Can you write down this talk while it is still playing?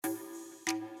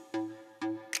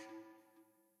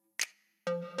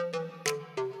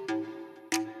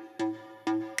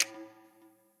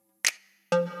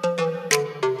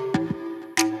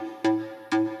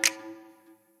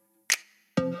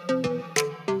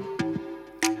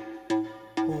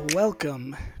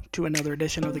Welcome to another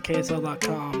edition of the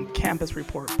KSL.com Campus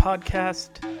Report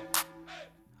podcast.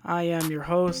 I am your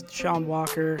host, Sean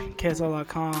Walker,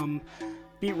 KSL.com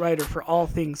beat writer for all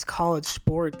things college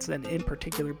sports and in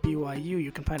particular BYU.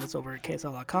 You can find us over at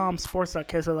KSL.com,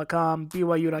 sports.ksl.com,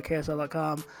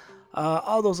 BYU.ksl.com,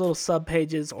 all those little sub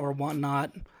pages or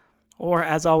whatnot. Or,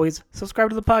 as always, subscribe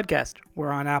to the podcast.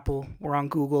 We're on Apple, we're on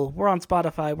Google, we're on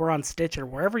Spotify, we're on Stitcher.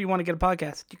 Wherever you want to get a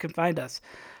podcast, you can find us.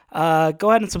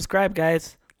 Go ahead and subscribe,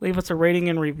 guys. Leave us a rating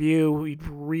and review. We'd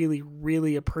really,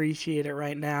 really appreciate it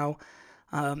right now,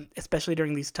 especially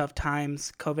during these tough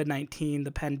times. COVID-19,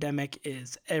 the pandemic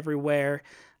is everywhere.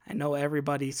 I know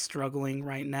everybody's struggling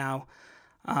right now,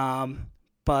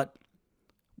 but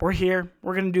we're here.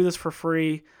 We're going to do this for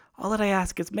free. All that I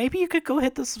ask is maybe you could go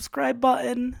hit the subscribe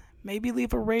button. Maybe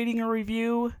leave a rating or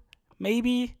review.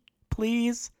 Maybe,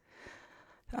 please.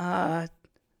 To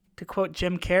quote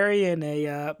Jim Carrey in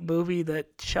a movie that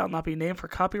shall not be named for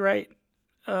copyright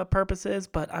purposes,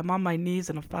 but I'm on my knees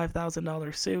in a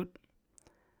 $5,000 suit.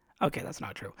 Okay, that's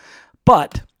not true.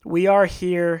 But we are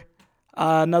here,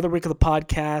 another week of the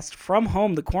podcast from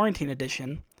home, the quarantine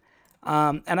edition.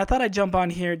 And I thought I'd jump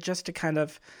on here just to kind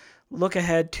of look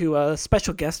ahead to a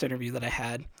special guest interview that I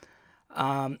had.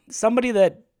 Somebody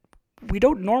that we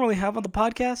don't normally have on the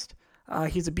podcast.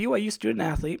 He's a BYU student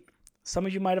athlete. Some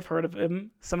of you might have heard of him.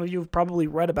 Some of you have probably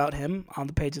read about him on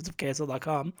the pages of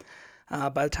KSL.com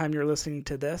by the time you're listening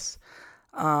to this.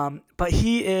 But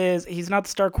he's not the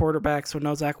star quarterback, so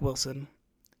no Zach Wilson.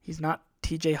 He's not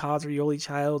TJ Haws or Yoli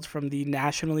Childs from the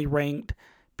nationally ranked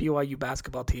BYU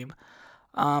basketball team.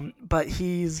 But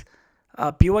he's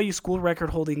a BYU school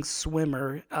record holding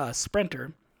sprinter,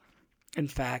 in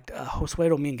fact, Josue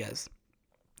Dominguez.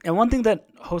 And one thing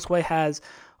that Josue has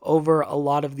over a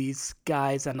lot of these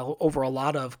guys and over a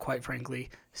lot of, quite frankly,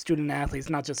 student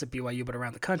athletes, not just at BYU but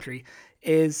around the country,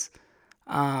 is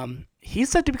he's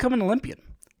set to become an Olympian.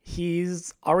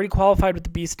 He's already qualified with the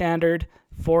B standard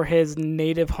for his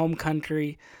native home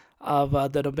country of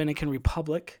the Dominican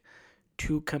Republic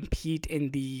to compete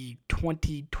in the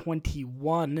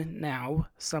 2021 now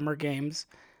Summer Games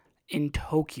in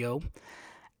Tokyo.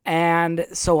 And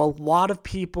so a lot of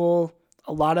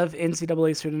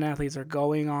NCAA student athletes are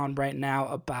going on right now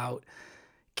about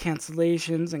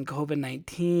cancellations and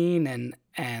COVID-19,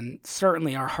 and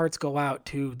certainly our hearts go out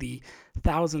to the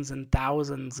thousands and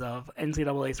thousands of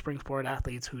NCAA spring sport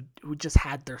athletes who just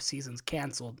had their seasons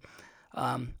canceled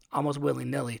almost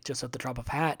willy-nilly, just at the drop of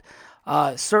a hat.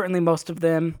 Certainly most of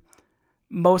them,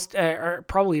 or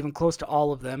probably even close to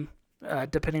all of them,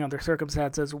 depending on their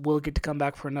circumstances, will get to come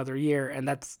back for another year, and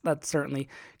that's certainly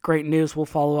great news. We'll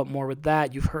follow up more with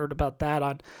that. You've heard about that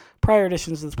on prior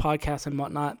editions of this podcast and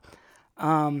whatnot.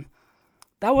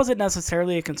 That wasn't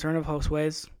necessarily a concern of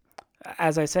Josue's.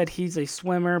 As I said, he's a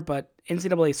swimmer, but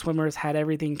NCAA swimmers had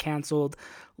everything canceled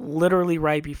literally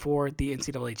right before the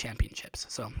NCAA championships.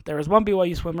 So there was one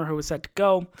BYU swimmer who was set to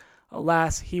go.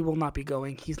 Alas, he will not be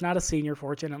going. He's not a senior,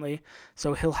 fortunately,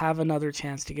 so he'll have another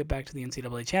chance to get back to the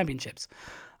NCAA championships.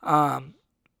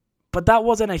 But that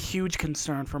wasn't a huge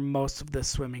concern for most of the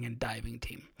swimming and diving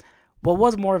team. What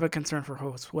was more of a concern for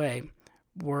Josue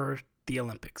were the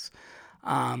Olympics.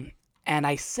 And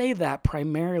I say that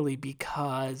primarily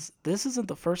because this isn't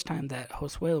the first time that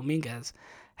Josue Dominguez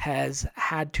has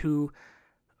had to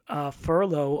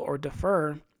furlough or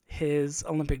defer his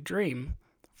Olympic dream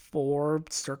for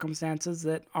circumstances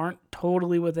that aren't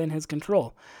totally within his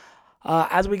control.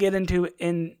 As we get into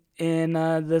in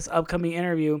this upcoming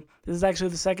interview, this is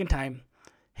actually the second time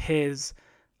his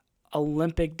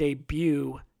Olympic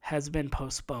debut has been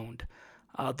postponed.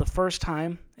 The first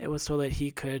time, it was so that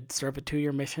he could serve a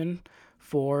 2-year mission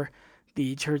for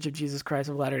the Church of Jesus Christ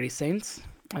of Latter-day Saints.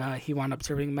 He wound up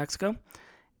serving in Mexico.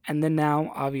 And then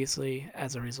now, obviously,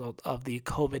 as a result of the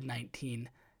COVID-19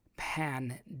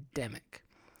 pandemic.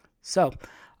 So,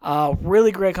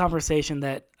 really great conversation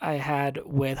that I had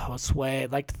with Josue.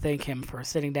 I'd like to thank him for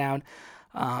sitting down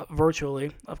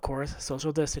virtually, of course,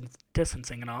 social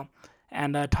distancing and all,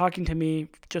 and talking to me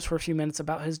just for a few minutes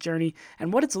about his journey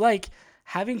and what it's like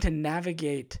having to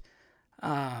navigate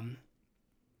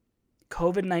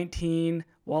COVID-19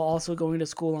 while also going to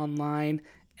school online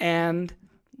and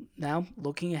now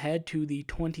looking ahead to the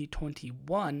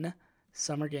 2021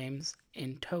 Summer Games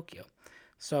in Tokyo.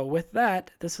 So with that,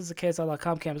 this is the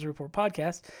KSL.com Campus Report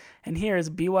podcast, and here is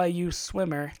BYU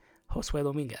swimmer Josue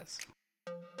Dominguez.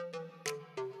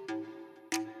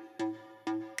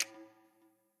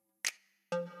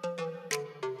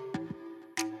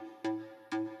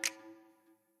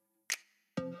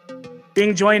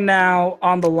 Being joined now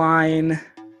on the line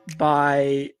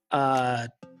by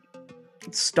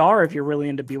star if you're really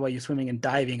into BYU swimming and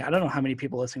diving. I don't know how many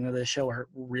people listening to this show are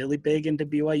really big into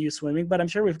BYU swimming, but I'm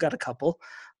sure we've got a couple.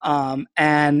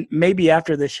 And maybe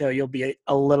after this show, you'll be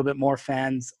a little bit more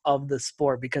fans of the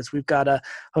sport because we've got a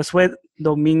Josue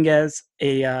Dominguez,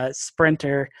 a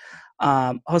sprinter.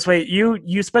 Josue,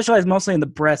 you specialize mostly in the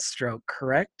breaststroke,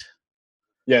 correct?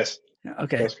 Yes,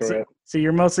 Okay, that's correct. so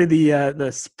you're mostly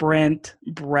the sprint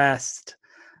breast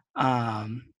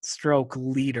stroke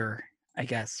leader, I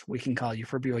guess we can call you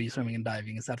for BYU swimming and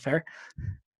diving. Is that fair?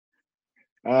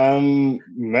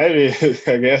 Maybe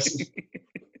I guess.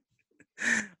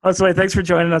 Oh, so thanks for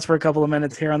joining us for a couple of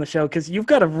minutes here on the show because you've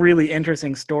got a really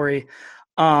interesting story,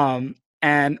 and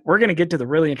we're going to get to the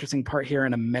really interesting part here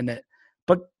in a minute.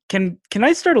 But can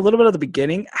I start a little bit at the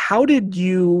beginning? How did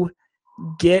you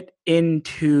get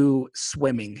into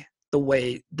swimming the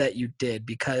way that you did?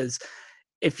 Because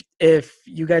if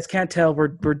you guys can't tell, we're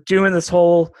doing this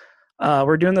whole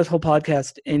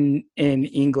podcast in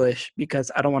English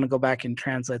because I don't want to go back and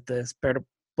translate this. Pero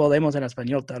podemos en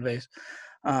español tal vez.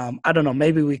 I don't know.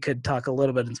 Maybe we could talk a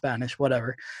little bit in Spanish,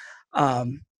 whatever. If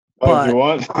you But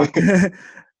want.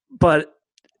 but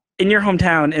in your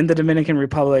hometown in the Dominican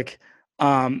Republic,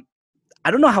 I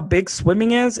don't know how big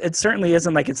swimming is. It certainly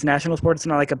isn't like it's national sport. It's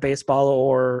not like a baseball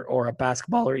or a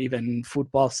basketball or even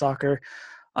football, soccer,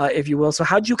 if you will. So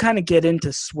how'd you kind of get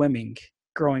into swimming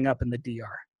growing up in the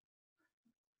DR?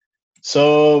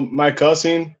 So my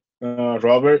cousin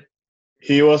Robert,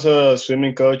 he was a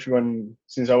swimming coach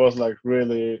since I was like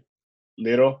really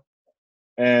little,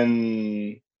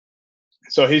 and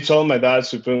so he told my dad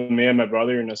to put me and my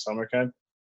brother in a summer camp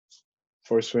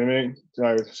for swimming,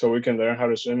 like, so we can learn how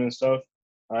to swim and stuff.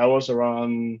 I was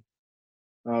around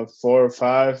 4 or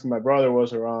 5. My brother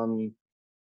was around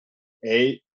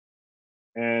 8,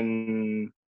 and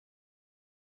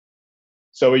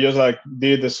so we just like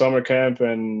did the summer camp.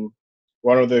 And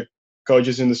one of the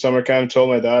coaches in the summer camp told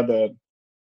my dad that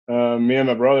me and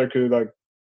my brother could like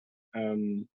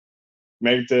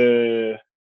make to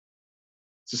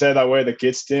say that way, the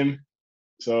kids team.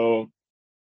 So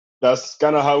that's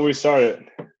kind of how we started.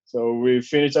 So we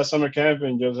finished that summer camp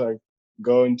and just like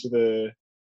go into the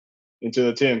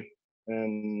team.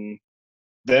 And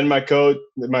then my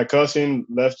cousin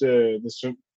left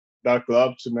that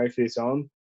club to make his own.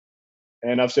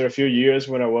 And after a few years,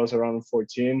 when I was around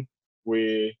 14,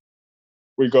 we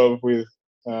we go with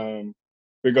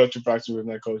we go to practice with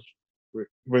my coach,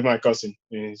 with my cousin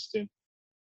in his team.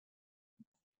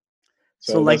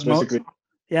 So So like that's basically.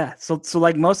 yeah, so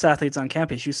like most athletes on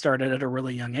campus, you started at a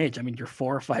really young age. I mean, you're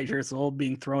 4 or 5 years old,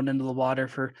 being thrown into the water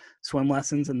for swim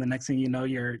lessons, and the next thing you know,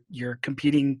 you're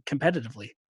competing competitively.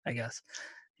 I guess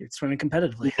you're swimming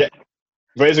competitively. Yeah,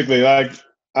 basically, like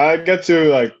I get to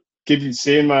like keep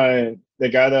seeing the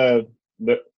guy that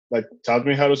like taught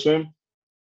me how to swim.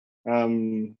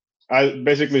 I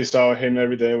basically saw him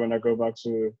every day when I go back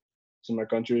to my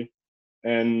country,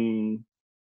 and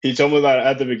he told me that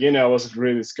at the beginning I was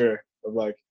really scared of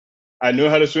like I knew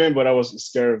how to swim, but I was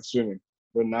scared of swimming.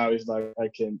 But now it's like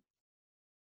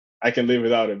I can live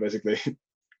without it basically.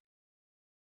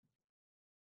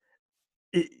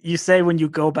 You say when you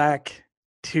go back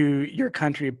to your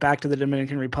country, back to the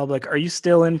Dominican Republic, are you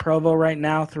still in Provo right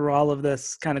now through all of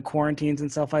this kind of quarantines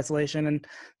and self-isolation and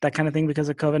that kind of thing because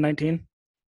of COVID-19?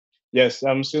 Yes,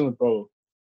 I'm still in Provo.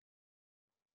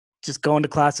 Just going to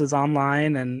classes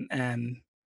online and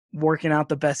working out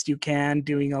the best you can,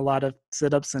 doing a lot of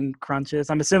sit-ups and crunches.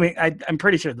 I'm assuming I'm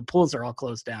pretty sure the pools are all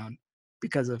closed down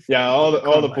because of Yeah, all the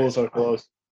coronavirus. pools are closed.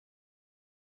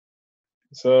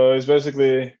 So it's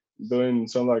basically doing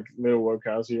some like little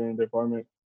workouts here in the apartment.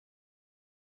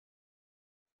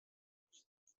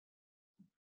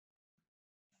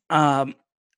 Um,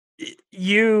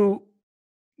 you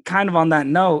kind of on that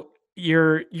note,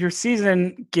 your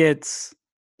season gets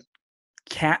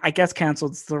I guess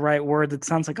canceled is the right word. That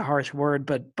sounds like a harsh word,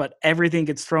 but everything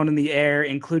gets thrown in the air,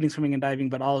 including swimming and diving,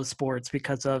 but all of sports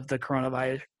because of the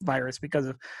coronavirus, because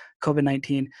of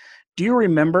COVID-19. Do you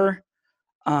remember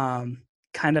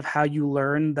kind of how you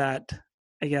learned that?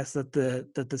 I guess that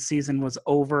the season was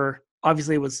over.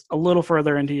 Obviously, it was a little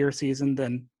further into your season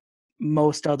than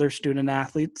most other student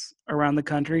athletes around the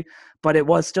country, but it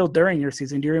was still during your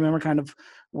season. Do you remember kind of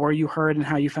where you heard and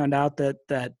how you found out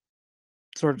that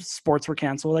sort of sports were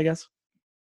canceled, I guess?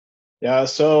 Yeah,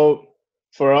 so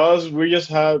for us, we just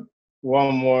had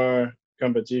one more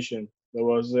competition. That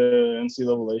was the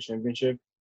NCAA championship,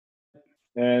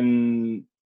 and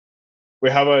we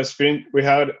had a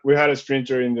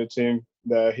sprinter in the team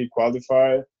that he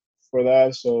qualified for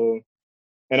that. So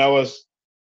and I was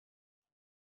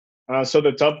so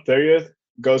the top 30th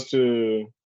goes to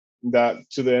that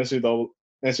to the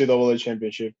NCAA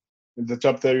championship, the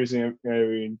top 30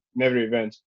 in every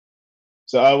event.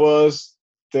 So I was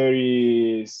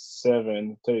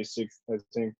 37, 36, I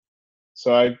think.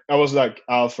 So I was like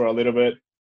out for a little bit,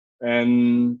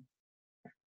 and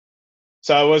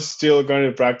so I was still going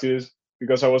to practice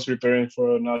because I was preparing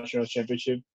for a national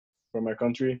championship for my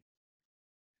country,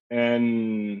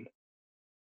 and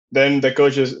then the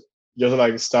coaches just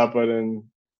like stopped it, and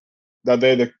that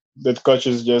day the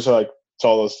coaches just like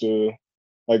told us to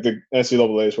like the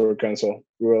NCAA's were canceled.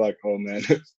 We were like, oh man,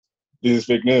 this is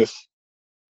big news.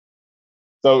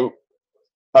 So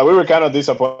we were kind of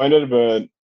disappointed, but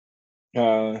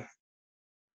I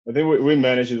think we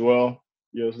managed it well.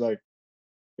 Just like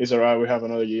it's alright, we have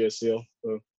another year still.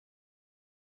 So.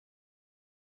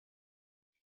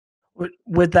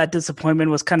 With that disappointment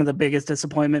was kind of the biggest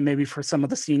disappointment maybe for some of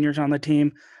the seniors on the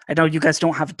team. I know you guys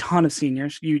don't have a ton of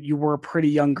seniors. You were a pretty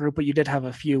young group, but you did have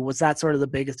a few. Was that sort of the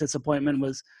biggest disappointment,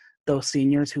 was those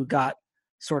seniors who got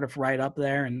sort of right up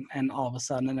there and all of a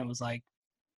sudden it was like,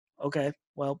 okay,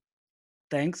 well,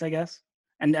 thanks, I guess.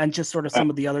 And just sort of some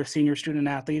of the other senior student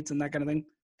athletes and that kind of thing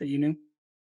that you knew?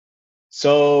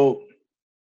 So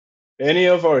any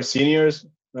of our seniors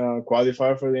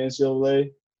qualified for the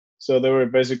NCAA, so they were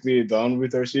basically done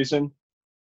with their season.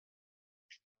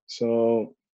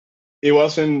 So it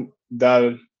wasn't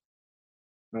that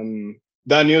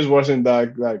that news wasn't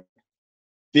that like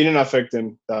didn't affect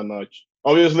them that much.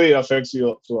 Obviously, it affects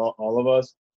you to all of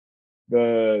us,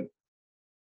 but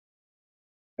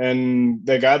and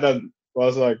the guy that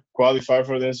was like qualified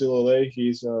for the NCAA,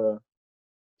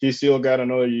 he still got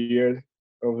another year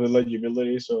of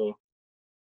eligibility, so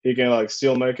he can like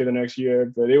still make it the next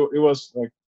year. But it was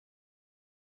like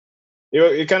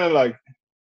it kind of like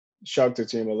shocked the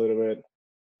team a little bit.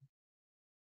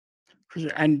 For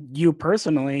sure. And you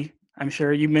personally, I'm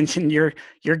sure you mentioned you're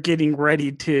getting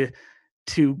ready to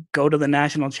go to the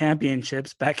national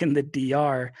championships back in the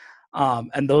DR.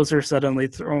 And those are suddenly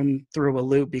thrown through a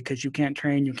loop because you can't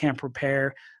train, you can't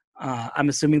prepare. I'm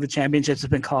assuming the championships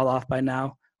have been called off by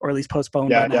now, or at least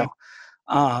postponed by now.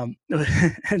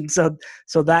 And so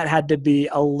that had to be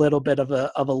a little bit of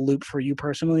a loop for you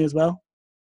personally as well.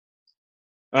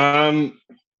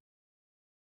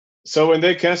 So when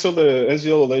they canceled the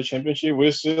NCAA championship,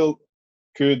 we still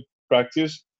could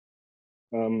practice.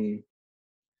 We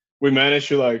managed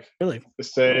to like really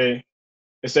stay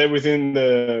within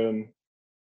the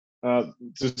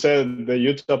to say the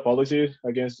Utah policy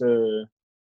against the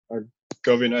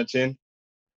COVID-19,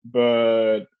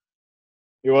 but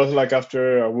it was like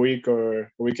after a week or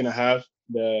a week and a half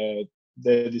that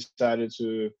they decided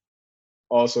to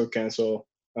also cancel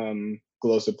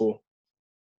close the pool.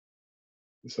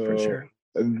 So for sure.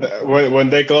 When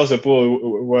they closed the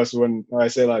pool was when I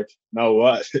said like, now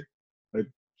what? Like,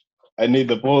 I need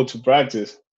the pool to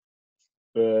practice,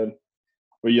 but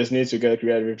we just need to get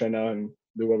creative right now and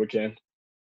do what we can.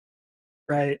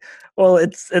 Right. Well,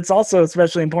 it's also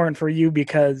especially important for you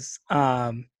because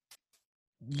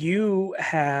you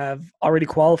have already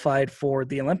qualified for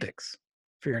the Olympics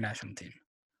for your national team.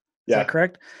 Is that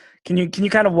correct? Can you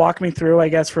kind of walk me through, I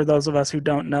guess, for those of us who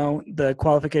don't know, the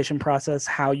qualification process,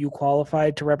 how you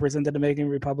qualified to represent the Dominican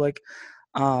Republic,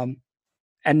 and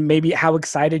maybe how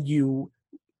excited you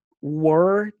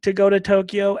were to go to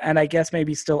Tokyo, and I guess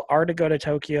maybe still are to go to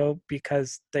Tokyo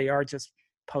because they are just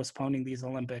postponing these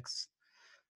Olympics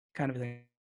kind of thing.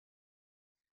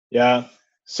 Yeah.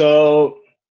 So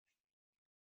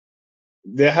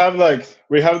they have like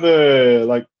we have the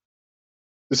like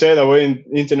to say that way in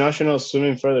International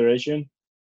Swimming Federation,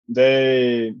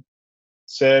 they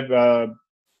set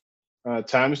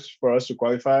times for us to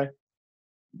qualify.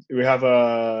 We have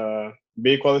a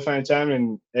B qualifying time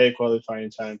and A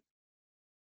qualifying time.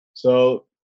 So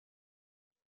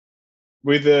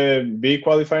with the B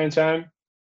qualifying time,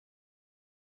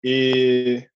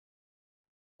 it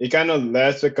kind of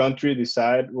lets the country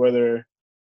decide whether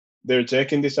they're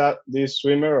taking this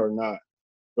swimmer or not.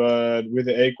 But with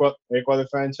the A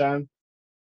qualifying time,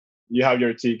 you have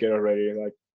your ticket already,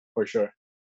 like for sure.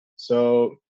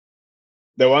 So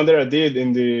the one that I did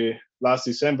in the last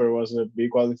December was a B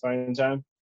qualifying time,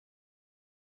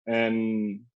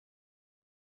 and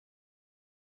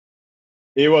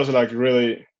it was like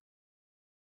really.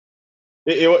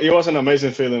 It was an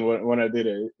amazing feeling when I did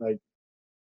it. Like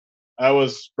I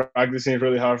was practicing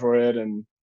really hard for it, and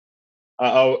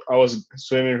I was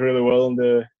swimming really well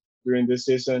during this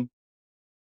season,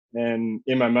 and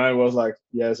in my mind was like,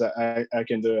 yes, I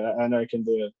can do it, and I can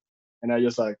do it, and I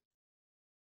just like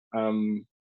um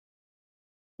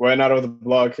went out of the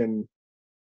block and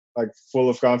like full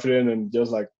of confidence and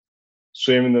just like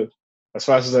swimming as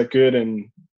fast as I could, and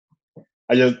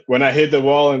I just when I hit the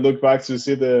wall and looked back to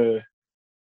see the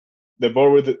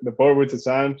board with the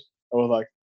times, I was like,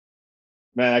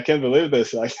 man, I can't believe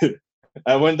this. Like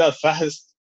I went that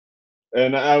fast,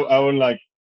 and I went like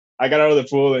I got out of the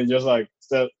pool and just like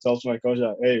tells my coach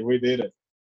like, hey, we did it.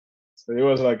 So it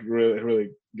was like really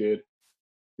good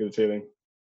feeling.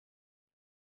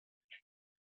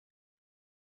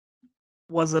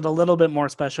 Was it a little bit more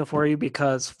special for you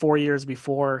because 4 years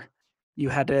before you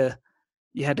had to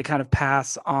kind of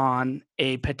pass on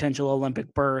a potential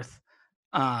Olympic berth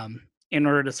in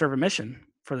order to serve a mission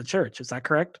for the church? Is that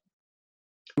correct?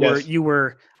 Yes. You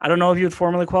were I don't know if you had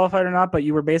formally qualified or not, but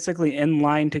you were basically in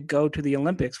line to go to the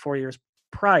Olympics 4 years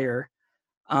prior,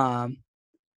 um,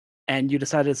 and you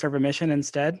decided to serve a mission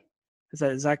instead.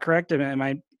 Is that correct? Am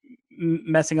I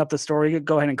messing up the story?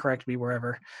 Go ahead and correct me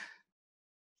wherever.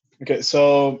 Okay,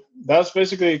 so that's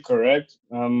basically correct.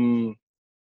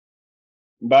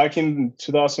 Back in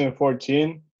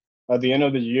 2014, at the end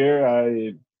of the year,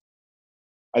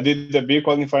 I did the B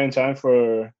qualifying time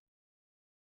for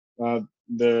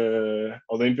the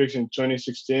Olympics in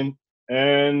 2016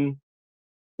 and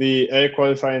the A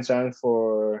qualifying time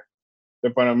for the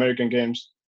Pan American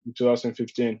Games in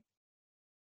 2015.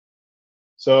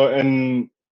 So and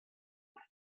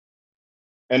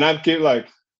I've kept like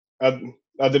at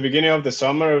at the beginning of the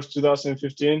summer of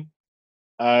 2015,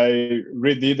 I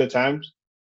redid the times.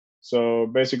 So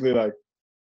basically, like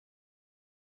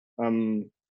um,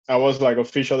 I was like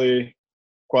officially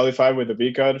qualified with the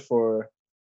B card for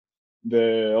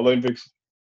the Olympics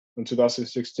in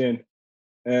 2016,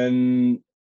 and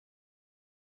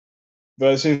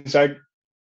but since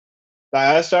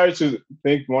I started to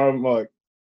think more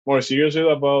seriously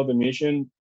about the mission,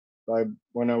 like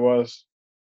when I was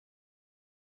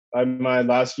at my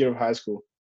last year of high school,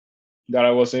 that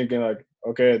I was thinking like,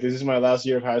 okay, this is my last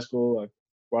year of high school. Like,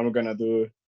 what am I gonna do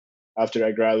after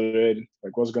I graduate?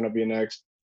 Like, what's gonna be next?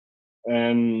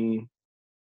 And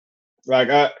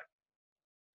like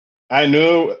I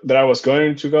knew that I was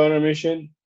going to go on a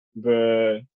mission,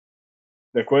 but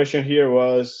the question here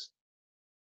was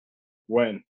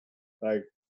when. Like,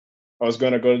 I was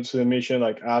gonna go to the mission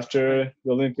like after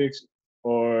the Olympics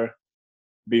or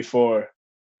before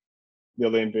the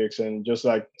Olympics, and just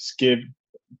like skip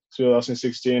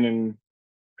 2016 and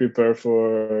prepare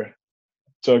for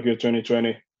Tokyo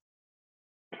 2020.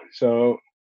 So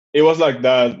it was like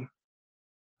that.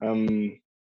 Um,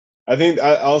 I think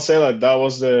I'll say like that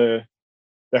was the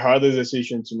hardest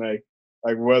decision to make,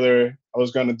 like whether I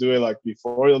was gonna do it like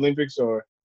before the Olympics or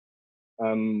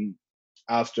um,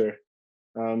 after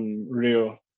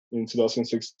Rio in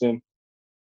 2016.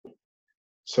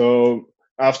 So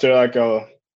after like a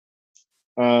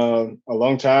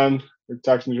long time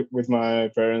talking with my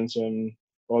parents and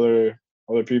other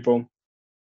people,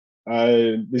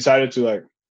 I decided to like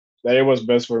that it was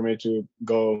best for me to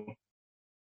go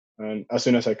and as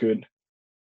soon as I could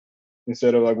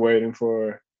instead of like waiting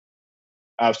for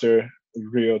after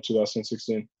Rio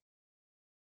 2016.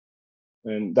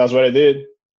 And that's what I did.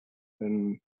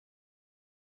 And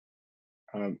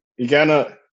it kind of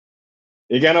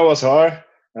was hard.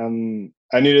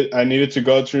 I needed to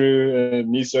go through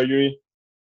knee surgery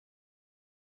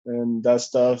and that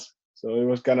stuff. So it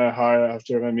was kind of hard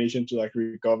after my mission to like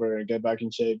recover and get back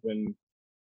in shape and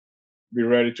be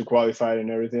ready to qualify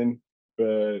and everything.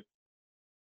 But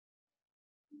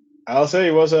I'll say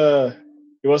it was a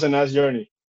nice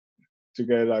journey to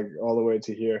get like all the way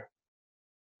to here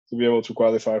to be able to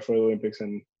qualify for the Olympics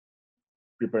and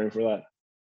preparing for that.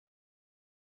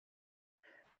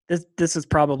 This is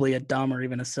probably a dumb or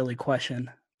even a silly question,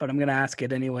 but I'm going to ask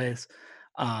it anyways,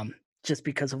 just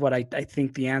because of what I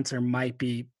think the answer might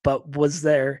be. But was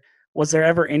there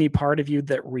ever any part of you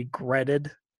that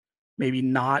regretted maybe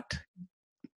not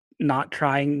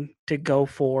trying to go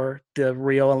for the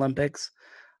Rio Olympics,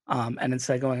 and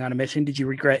instead going on a mission? Did you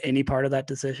regret any part of that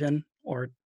decision, or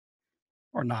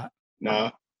not?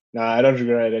 No, no, I don't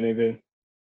regret anything.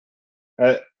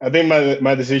 I think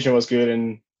my decision was good,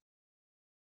 and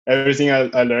everything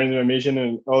I learned in my mission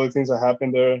and all the things that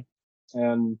happened there,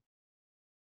 and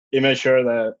it made sure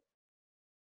that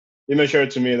it made sure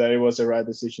to me that it was the right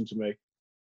decision to make.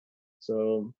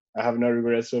 So I have no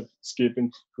regrets of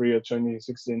skipping Rio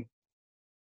 2016.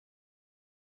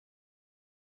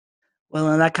 Well,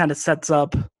 and that kind of sets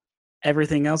up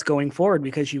everything else going forward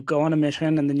because you go on a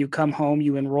mission and then you come home,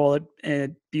 you enroll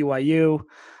at BYU.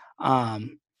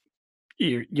 Um,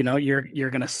 you're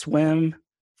gonna swim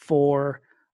for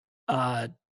a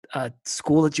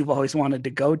school that you've always wanted to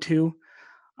go to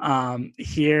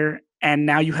here, and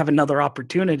now you have another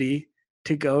opportunity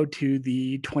to go to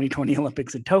the 2020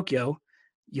 Olympics in Tokyo.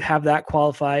 You have that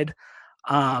qualified.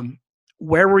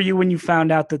 Where were you when you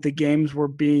found out that the games were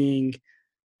being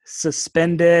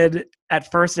suspended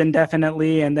at first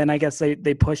indefinitely, and then I guess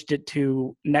they pushed it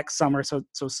to next summer, so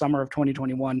summer of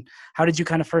 2021? How did you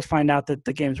kind of first find out that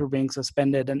the games were being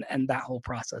suspended and that whole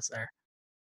process there?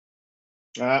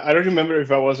 I don't remember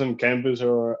if I was on campus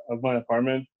or at my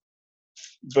apartment,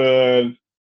 but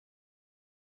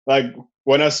like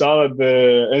when I saw that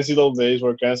the NCAA's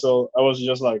were canceled, I was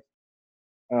just like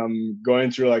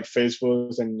going through like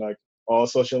Facebook and like all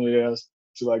social medias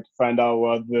to like find out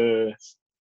what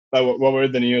were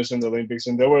the news in the Olympics,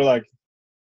 and they were like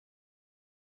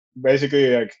basically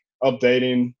like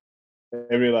updating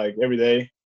every day.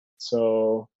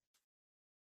 So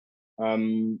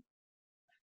um,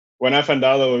 when I found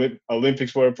out the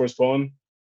Olympics were postponed,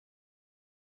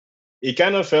 it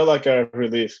kind of felt like a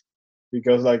relief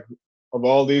because like of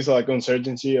all these like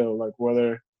uncertainty of like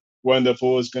whether when the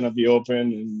pool is gonna be open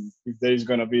and if there's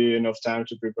gonna be enough time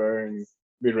to prepare and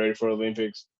be ready for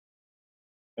Olympics.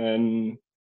 And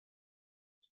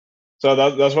so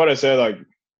that's what I said. Like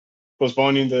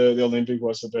postponing the Olympic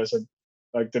was the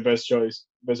best choice,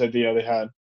 best idea they had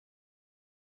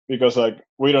because like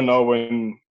we don't know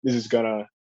when this is gonna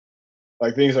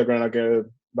like things are gonna get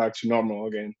back to normal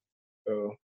again.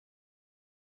 So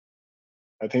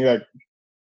I think like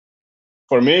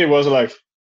for me it was like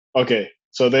okay,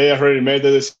 so they already made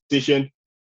the decision.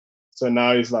 So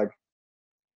now it's like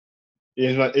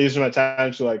it's my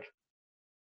time to like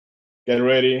get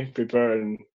ready, prepare,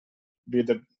 and be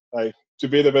the like to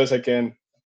be the best I can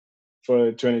for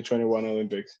the 2021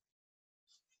 Olympics.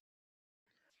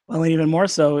 Well, and even more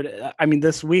so, I mean,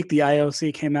 this week the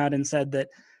IOC came out and said that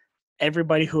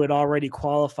everybody who had already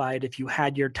qualified, if you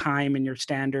had your time and your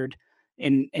standard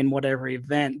in whatever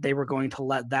event, they were going to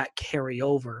let that carry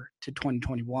over to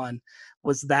 2021.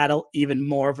 Was that even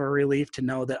more of a relief to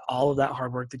know that all of that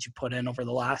hard work that you put in over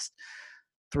the last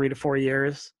 3 to 4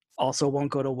 years also won't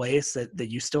go to waste,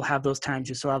 that you still have those times,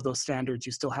 you still have those standards,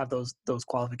 you still have those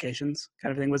qualifications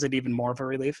kind of thing? Was it even more of a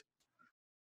relief?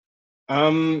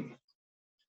 Um,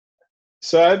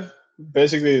 so I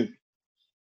basically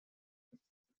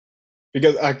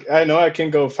because I know I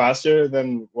can go faster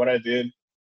than what I did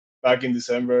back in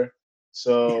December. Yeah.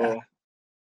 So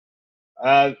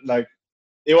I like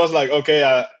it was like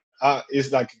okay,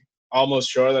 it's like almost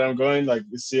sure that I'm going. Like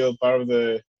it's still part of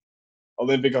the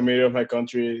Olympic committee of my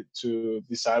country to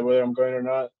decide whether I'm going or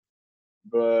not.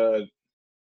 But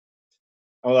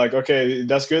I'm like, okay,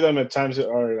 that's good. And my times are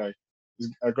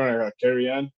gonna like, carry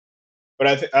on.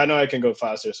 But I know I can go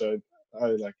faster, so I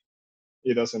like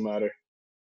it doesn't matter.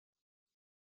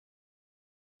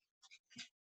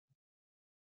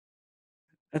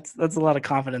 That's a lot of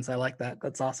confidence. I like that.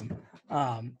 That's awesome.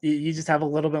 You just have a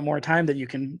little bit more time that you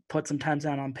can put some times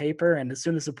down on paper, and as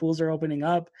soon as the pools are opening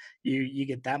up, you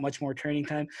get that much more training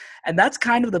time, and that's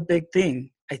kind of the big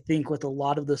thing I think with a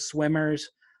lot of the swimmers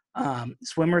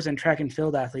and track and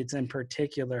field athletes in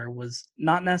particular, was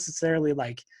not necessarily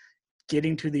like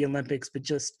getting to the Olympics, but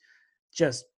just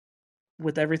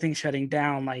with everything shutting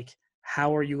down, like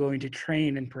how are you going to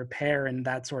train and prepare and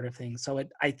that sort of thing. So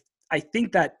I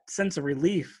think that sense of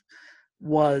relief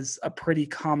was a pretty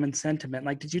common sentiment.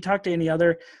 Like, did you talk to any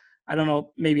other, I don't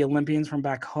know, maybe Olympians from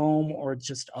back home or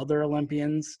just other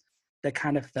Olympians that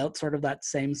kind of felt sort of that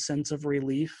same sense of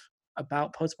relief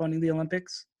about postponing the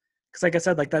Olympics? Because like I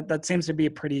said, like that seems to be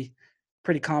a pretty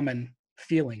common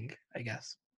feeling, I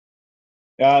guess.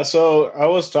 Yeah. So I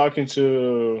was talking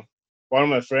to one of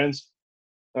my friends.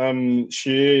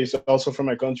 She is also from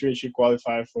my country. She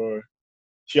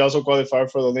also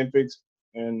qualified for the Olympics,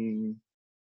 and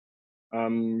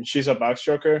she's a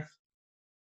backstroker.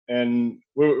 And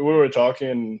we were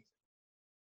talking.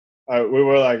 We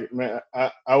were like, man,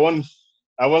 I want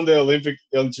the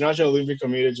International Olympic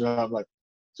Committee to have like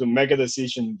to make a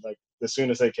decision like as soon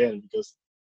as I can because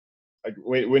like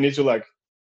we need to like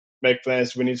make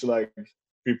plans. We need to like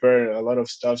prepare a lot of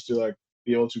stuff to like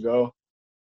be able to go.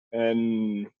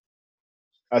 And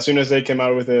as soon as they came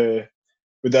out with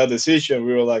that decision,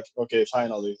 we were like, okay,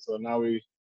 finally. So now we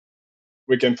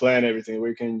can plan everything.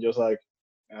 We can just like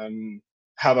um,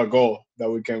 have a goal that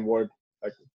we can work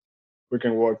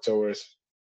towards.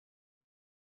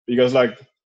 Because like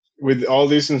with all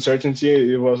this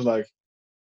uncertainty, it was like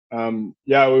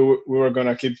yeah, we were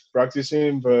gonna keep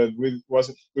practicing, but we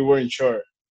weren't sure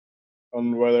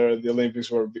on whether the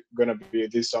Olympics were gonna be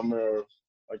this summer or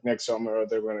like next summer or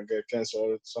they're gonna get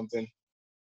canceled or something.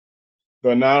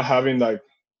 But now having like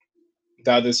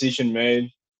that decision made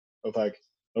of like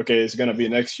okay, it's gonna be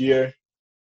next year,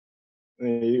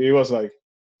 it was like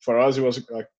for us it was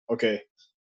like, okay,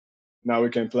 now we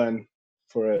can plan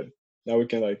for it. Now we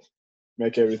can like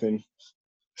make everything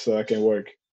so I can work.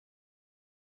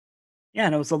 Yeah,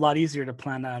 and it was a lot easier to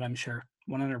plan out, I'm sure.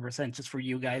 100% just for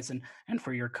you guys and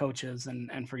for your coaches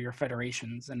and for your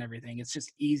federations and everything. It's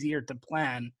just easier to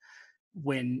plan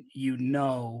when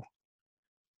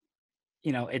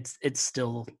it's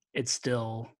still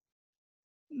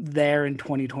there in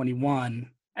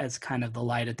 2021 as kind of the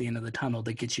light at the end of the tunnel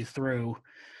that gets you through,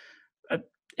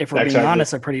 if we're being Exactly.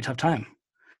 honest, a pretty tough time.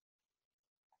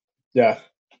 Yeah.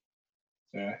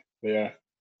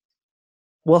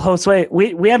 Well, Josue,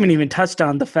 we haven't even touched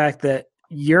on the fact that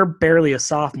you're barely a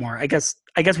sophomore. I guess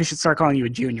we should start calling you a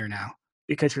junior now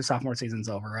because your sophomore season's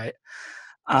over, right?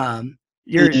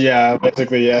 Yeah,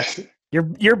 basically, yeah.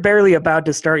 You're barely about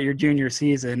to start your junior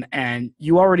season, and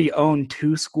you already own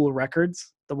 2 school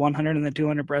records: the 100 and the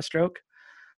 200 breaststroke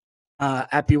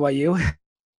at BYU.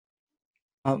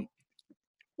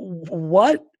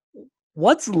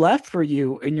 What's left for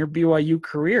you in your BYU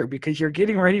career? Because you're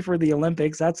getting ready for the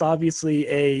Olympics. That's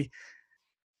obviously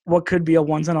what could be a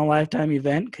once in a lifetime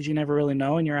event because you never really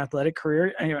know in your athletic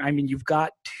career. I mean, you've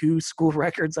got 2 school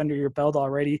records under your belt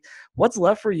already. What's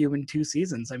left for you in 2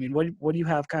 seasons? I mean, what do you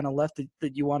have kind of left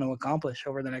that you want to accomplish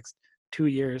over the next 2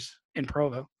 years in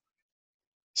Provo?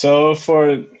 So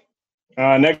for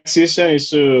next season is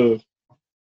to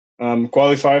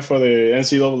qualify for the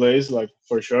NCAA's, like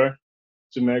for sure,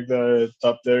 to make the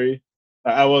top 30.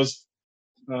 I was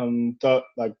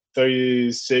like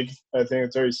 36, I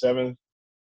think 37,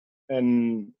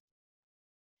 and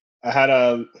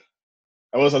I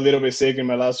was a little bit sick in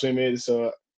my last swim meet, so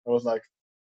I was like,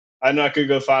 I know I could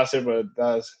go faster, but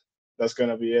that's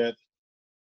gonna be it.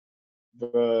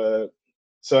 But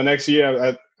so next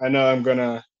year, I know I'm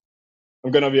gonna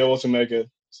be able to make it.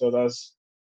 So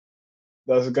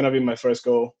that's gonna be my first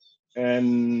goal.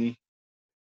 And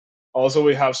also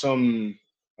we have some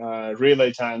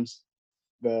relay times.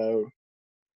 The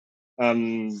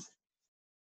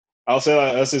I'll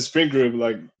say as a sprint group,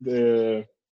 like the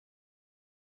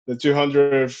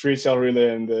 200 freestyle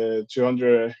relay and the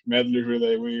 200 medley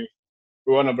relay, we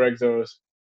want to break those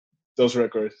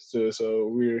records too. So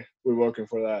we're working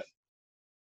for that.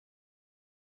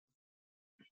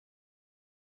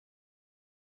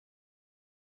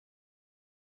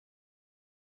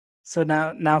 So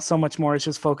now so much more is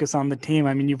just focus on the team.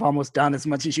 I mean, you've almost done as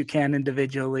much as you can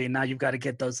individually, and now you've got to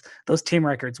get those team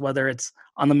records, whether it's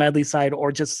on the medley side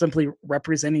or just simply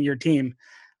representing your team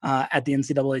at the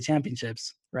NCAA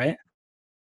championships, right?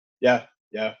 Yeah,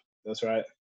 that's right.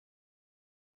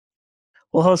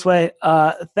 Well, Josue,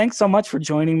 thanks so much for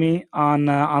joining me on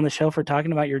the show, for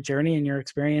talking about your journey and your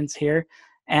experience here,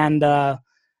 and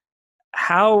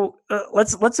how.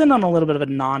 Let's end on a little bit of a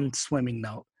non-swimming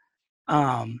note.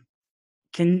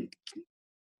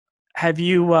 Have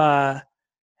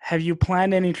you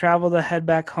planned any travel to head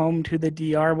back home to the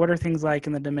DR? What are things like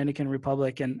in the Dominican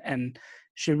Republic, and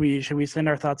should we send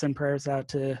our thoughts and prayers out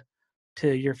to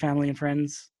your family and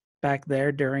friends back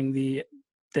there during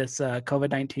this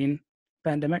COVID-19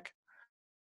 pandemic?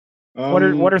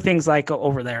 What are things like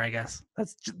over there? I guess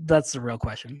that's the real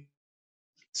question.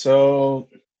 So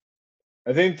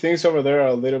I think things over there are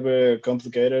a little bit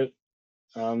complicated.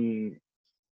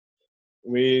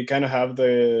 We kind of have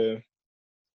the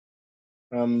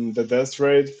death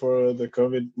rate for the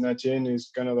COVID-19 is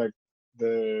kind of like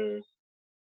the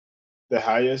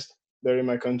highest there in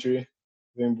my country. I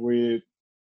think we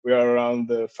are around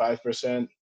the 5%.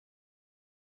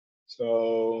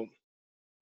 So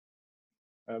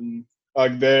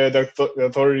like the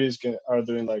authorities are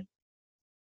doing like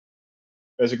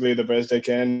basically the best they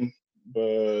can,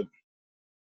 but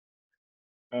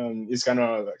it's kind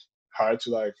of like hard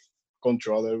to like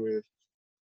control it with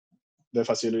the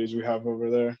facilities we have over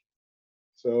there.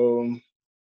 So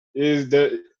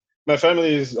my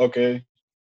family is okay.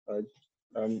 Like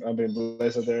I've been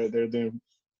blessed that they're doing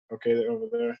okay over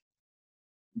there.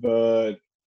 But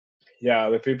yeah,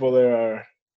 the people there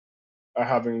are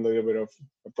having a little bit of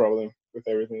a problem with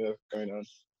everything that's going on.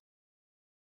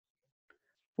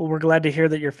 Well, we're glad to hear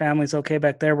that your family's okay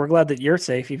back there. We're glad that you're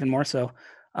safe, even more so,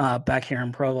 back here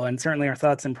in Provo. And certainly our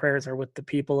thoughts and prayers are with the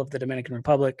people of the Dominican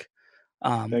Republic,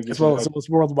 as well as it was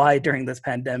worldwide during this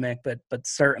pandemic, but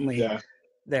certainly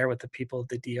there with the people of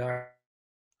the DR.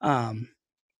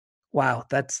 Wow,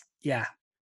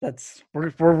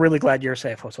 we're really glad you're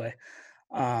safe, Josue,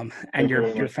 and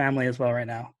your family as well right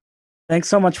now. Thanks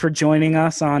so much for joining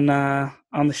us on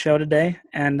the show today,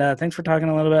 and thanks for talking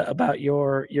a little bit about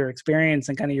your experience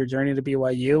and kind of your journey to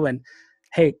BYU. And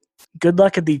hey, good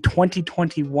luck at the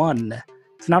 2021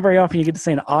 It's not very often you get to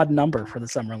say an odd number for the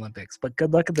Summer Olympics, but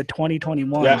good luck at the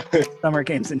 2021 Summer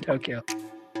Games in Tokyo.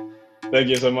 Thank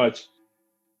you so much.